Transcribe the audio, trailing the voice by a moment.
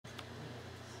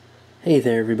Hey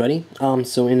there everybody.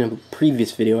 So in a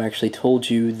previous video I actually told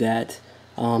you that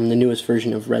the newest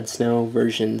version of Redsn0w,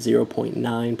 version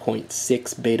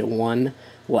 0.9.6 beta 1,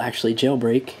 will actually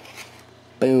jailbreak.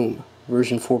 Boom!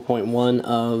 Version 4.1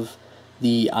 of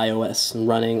the iOS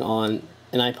running on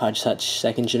an iPod Touch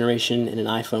 2nd generation and an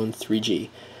iPhone 3G.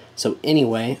 So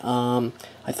anyway, I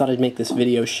thought I'd make this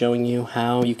video showing you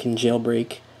how you can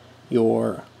jailbreak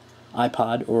your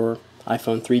iPod or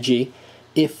iPhone 3G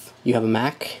if you have a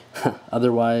Mac.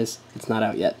 Otherwise, it's not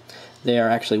out yet. They are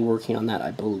actually working on that,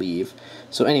 I believe.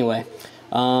 So anyway,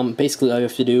 basically all you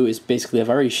have to do is I've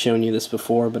already shown you this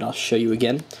before, but I'll show you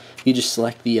again. You just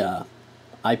select the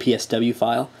IPSW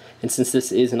file, and since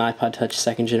this is an iPod Touch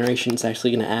 2nd generation, it's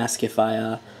actually going to ask if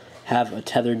I have a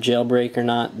tethered jailbreak or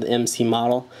not, the MC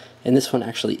model, and this one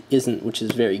actually isn't, which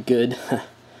is very good.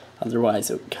 Otherwise,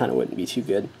 it kind of wouldn't be too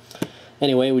good.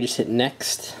 Anyway, we just hit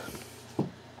next.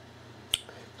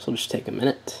 So it'll just take a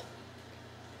minute.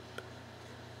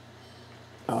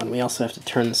 Oh, and we also have to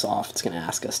turn this off. It's going to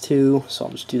ask us to, so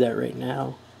I'll just do that right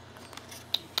now.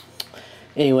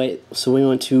 Anyway, so we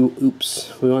want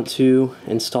to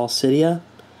install Cydia,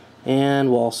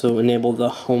 and we'll also enable the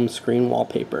home screen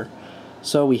wallpaper.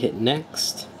 So we hit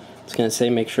next. It's going to say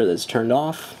make sure that it's turned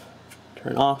off.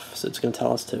 Turn off, so it's going to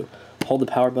tell us to hold the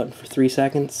power button for 3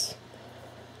 seconds,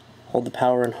 hold the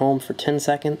power and home for 10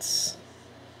 seconds,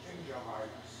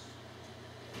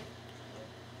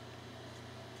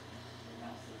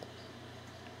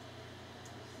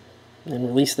 and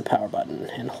release the power button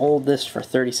and hold this for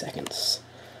 30 seconds.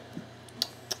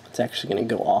 It's actually going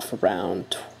to go off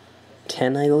around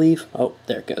 10, I believe. Oh,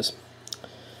 there it goes.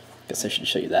 Guess I should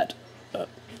show you that.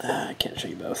 I can't show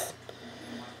you both.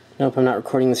 Nope, I'm not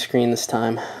recording the screen this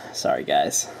time. Sorry,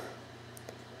 guys.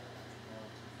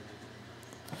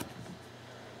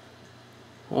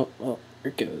 Oh,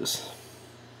 there it goes.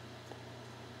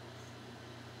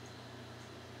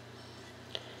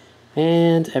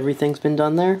 And everything's been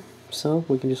done there. So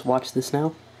we can just watch this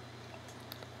now.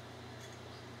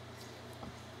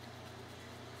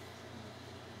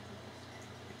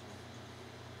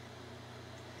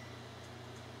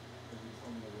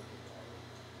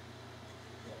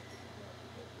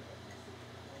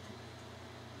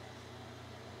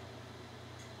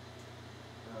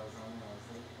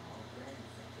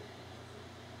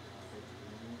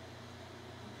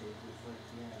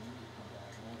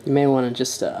 You may want to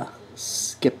just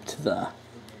skip to the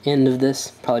end of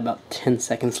this, probably about 10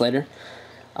 seconds later,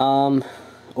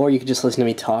 or you could just listen to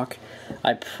me talk.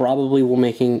 I probably will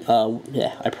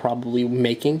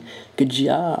good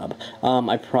job.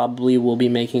 I probably will be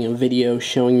making a video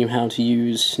showing you how to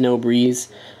use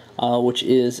Snowbreeze, which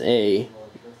is a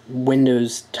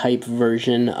Windows type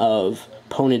version of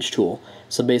Pwnage tool.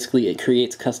 So basically it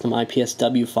creates custom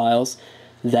IPSW files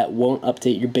that won't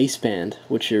update your baseband,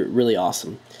 which are really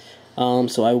awesome.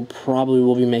 So I probably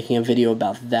will be making a video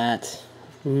about that,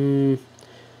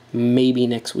 maybe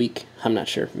next week. I'm not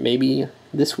sure. Maybe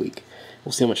this week.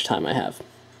 We'll see how much time I have.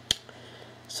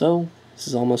 So, this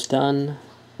is almost done.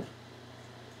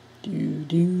 And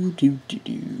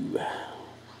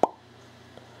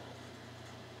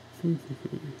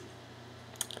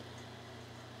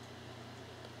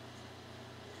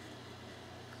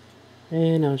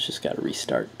now it's just got to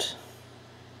restart.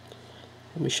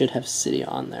 And we should have Cydia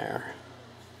on there.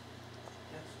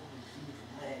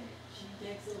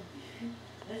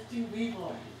 Let's do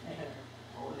Reborn.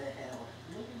 Oh, the hell.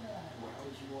 Look at that. Why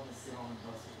would you want to sit on a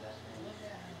bus with that thing? Look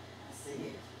at it. I see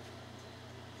it.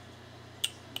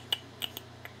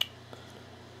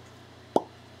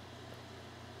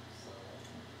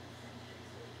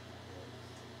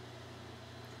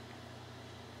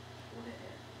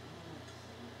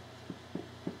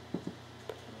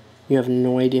 You have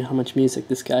no idea how much music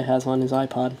this guy has on his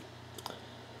iPod.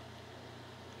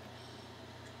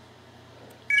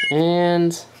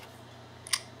 And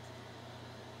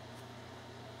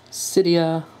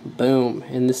Cydia, boom.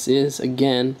 And this is,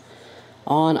 again,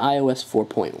 on iOS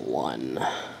 4.1.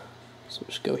 So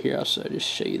just go here, I'll just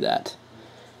show you that.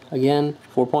 Again,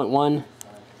 4.1,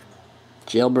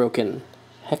 jailbroken.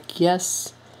 Heck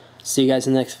yes. See you guys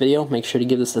in the next video. Make sure to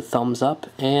give this a thumbs up,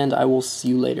 and I will see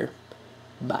you later.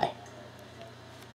 Bye.